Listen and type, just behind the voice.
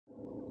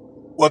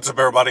What's up,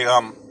 everybody?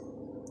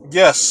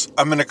 Yes,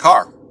 I'm in a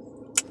car.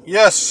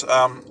 Yes,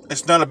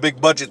 it's not a big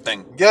budget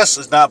thing. Yes,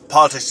 it's not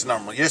politics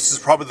normal. Yes, it's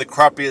probably the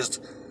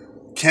crappiest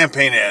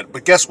campaign ad.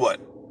 But guess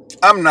what?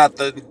 I'm not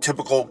the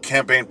typical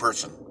campaign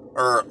person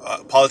or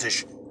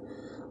politician.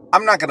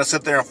 I'm not going to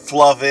sit there and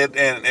fluff it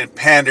and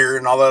pander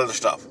and all that other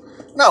stuff.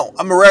 No,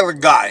 I'm a regular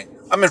guy.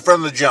 I'm in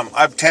front of the gym.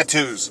 I have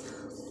tattoos.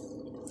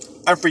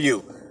 I'm for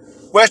you.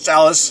 West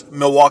Allis,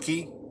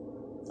 Milwaukee.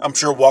 I'm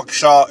sure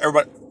Waukesha,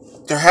 everybody,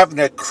 they're having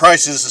a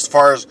crisis as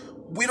far as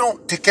we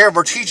don't take care of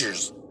our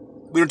teachers.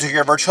 We don't take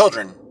care of our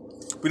children.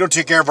 We don't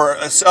take care of our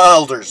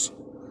elders.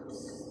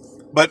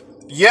 But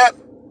yet,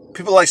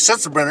 people like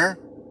Sensenbrenner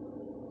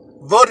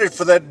voted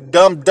for that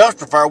dumb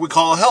dumpster fire we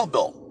call a health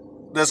bill.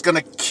 That's going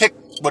to kick,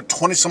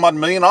 20 some odd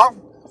million off?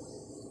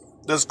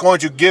 That's going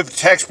to give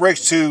tax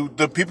breaks to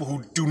the people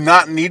who do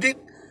not need it?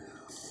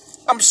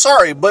 I'm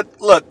sorry,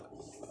 but look,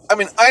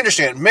 I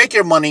understand. Make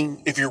your money.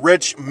 If you're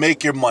rich,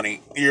 make your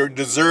money. You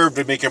deserve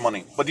to make your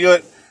money. But you know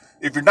what?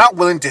 If you're not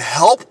willing to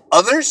help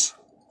others,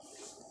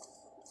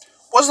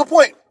 what's the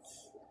point?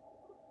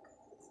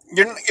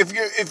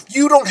 If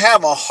you don't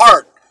have a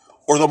heart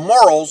or the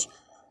morals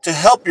to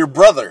help your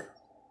brother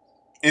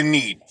in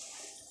need,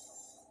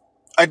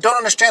 I don't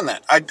understand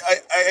that. I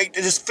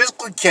just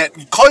physically can't.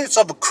 You call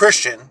yourself a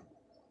Christian,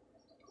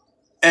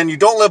 and you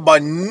don't live by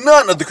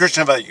none of the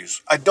Christian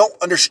values. I don't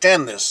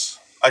understand this.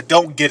 I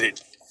don't get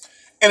it.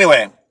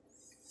 Anyway,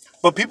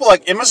 but people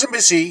like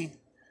MSNBC,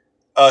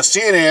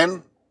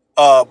 CNN,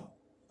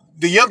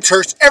 the Young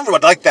Turks,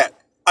 everybody like that,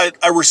 I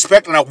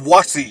respect and I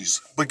watch these.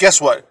 But guess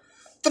what?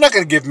 They're not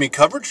going to give me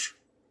coverage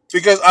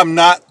because I'm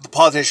not the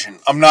politician.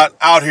 I'm not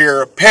out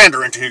here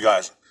pandering to you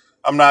guys.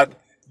 I'm not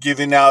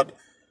giving out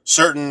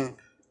certain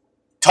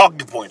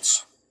talking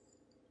points.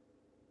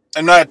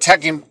 I'm not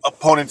attacking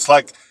opponents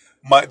like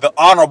the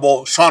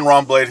Honorable Sean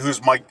Romblade, who's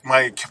my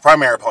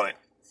primary opponent.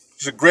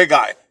 He's a great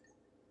guy.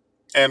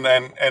 And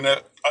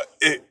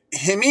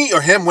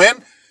him win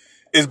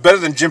is better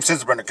than Jim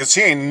Sensenbrenner because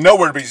he ain't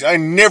nowhere to be. I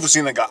never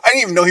seen that guy. I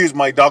didn't even know he was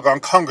my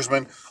doggone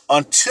congressman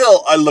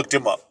until I looked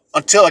him up,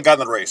 until I got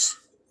in the race.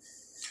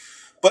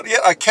 But yet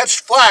I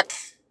catch flack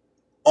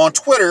on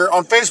Twitter,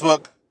 on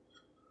Facebook,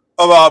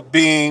 about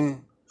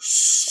being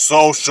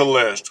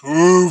socialist.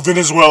 Ooh,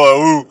 Venezuela.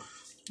 Ooh.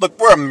 Look,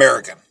 we're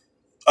American.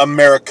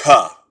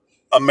 American.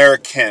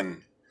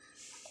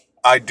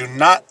 I do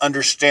not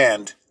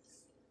understand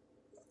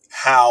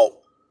how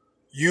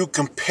you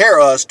compare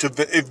us to,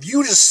 if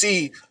you just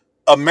see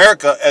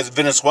America as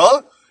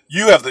Venezuela,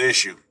 you have the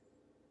issue.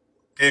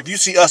 If you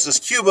see us as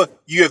Cuba,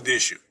 you have the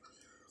issue.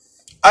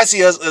 I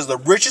see us as the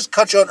richest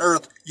country on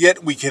earth,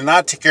 yet we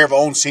cannot take care of our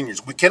own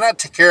seniors. We cannot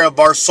take care of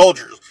our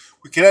soldiers.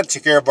 We cannot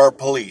take care of our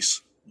police.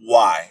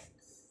 Why?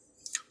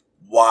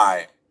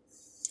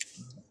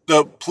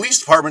 The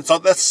police department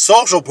thought that's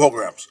social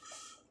programs.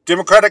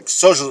 Democratic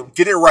socialism.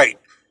 Get it right.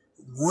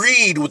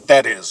 Read what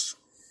that is.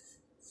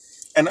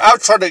 And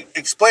I've tried to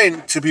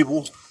explain to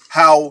people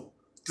how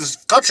this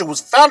country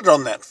was founded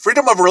on that.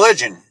 Freedom of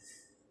religion.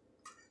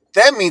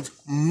 That means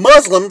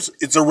Muslims,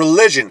 it's a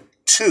religion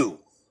too.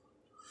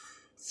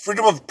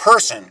 Freedom of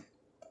person.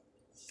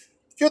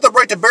 You have the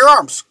right to bear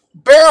arms.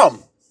 Bear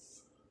them.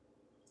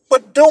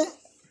 But don't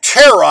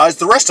terrorize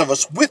the rest of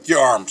us with your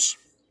arms.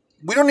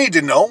 We don't need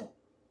to know.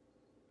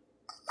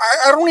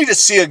 I don't need to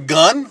see a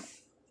gun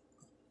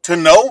to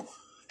know.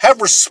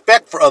 Have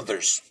respect for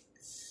others.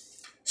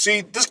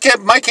 See,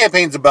 my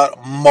campaign's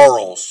about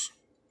morals,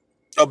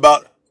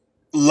 about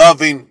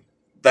loving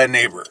thy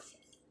neighbor,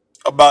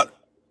 about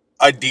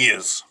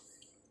ideas.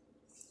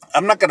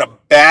 I'm not going to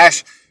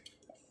bash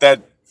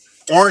that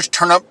orange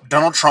turnip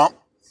Donald Trump.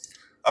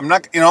 I'm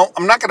not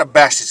going to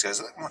bash these guys.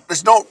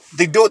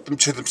 They do it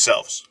to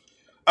themselves.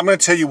 I'm going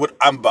to tell you what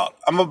I'm about.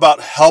 I'm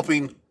about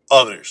helping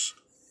others.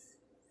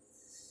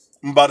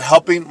 I'm about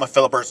helping my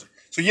fellow person.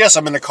 So yes,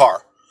 I'm in the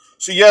car.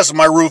 So yes,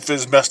 my roof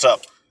is messed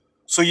up.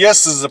 So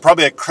yes, this is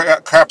probably a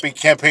crappy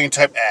campaign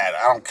type ad.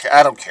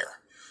 I don't care.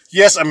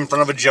 Yes, I'm in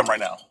front of a gym right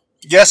now.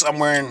 Yes, I'm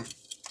wearing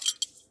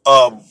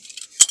a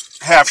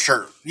half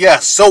shirt.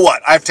 Yes, so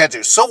what? I have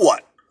tattoos. So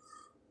what?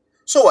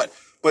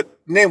 But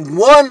name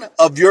one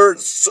of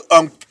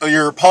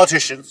your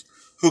politicians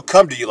who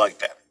come to you like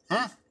that.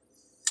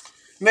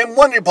 Name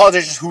one of your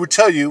politicians who would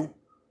tell you,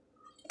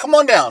 come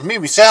on down, meet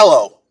me, say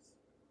hello.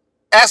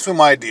 Ask me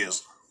my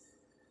ideas.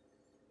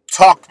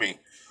 Talk to me.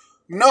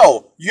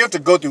 No, you have to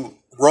go through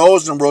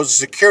rows and rows of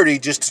security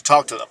just to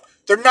talk to them.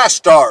 They're not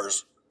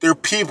stars. They're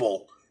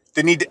people.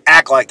 They need to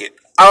act like it.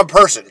 I'm a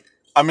person.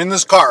 I'm in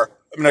this car.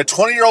 I'm in a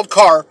 20-year-old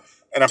car,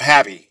 and I'm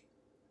happy.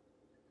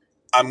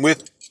 I'm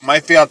with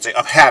my fiance.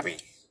 I'm happy.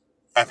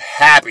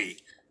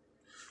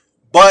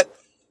 But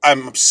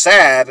I'm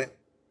sad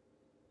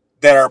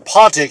that our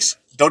politics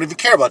don't even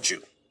care about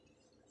you.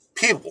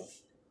 People.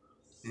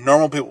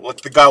 Normal people.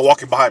 Like the guy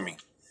walking behind me.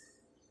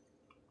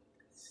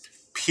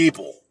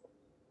 People.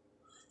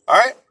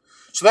 Alright?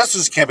 So that's what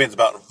this campaign's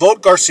about.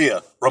 Vote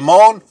Garcia.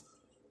 Ramon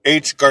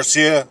H.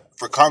 Garcia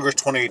for Congress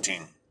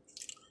 2018.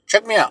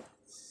 Check me out.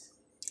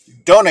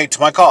 Donate to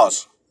my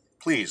cause.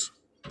 Please.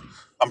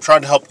 I'm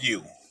trying to help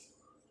you.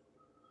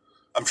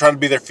 I'm trying to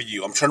be there for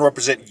you. I'm trying to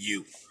represent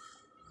you.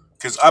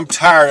 Because I'm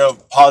tired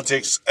of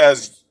politics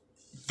as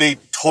they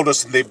told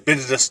us and they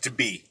bended us to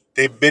be.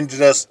 They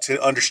bended us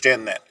to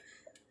understand that.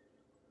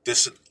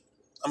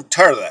 I'm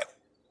tired of that.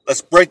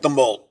 Let's break the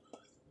mold.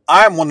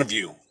 I am one of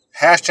you.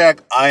 Hashtag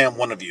I am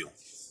one of you.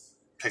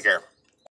 Take care.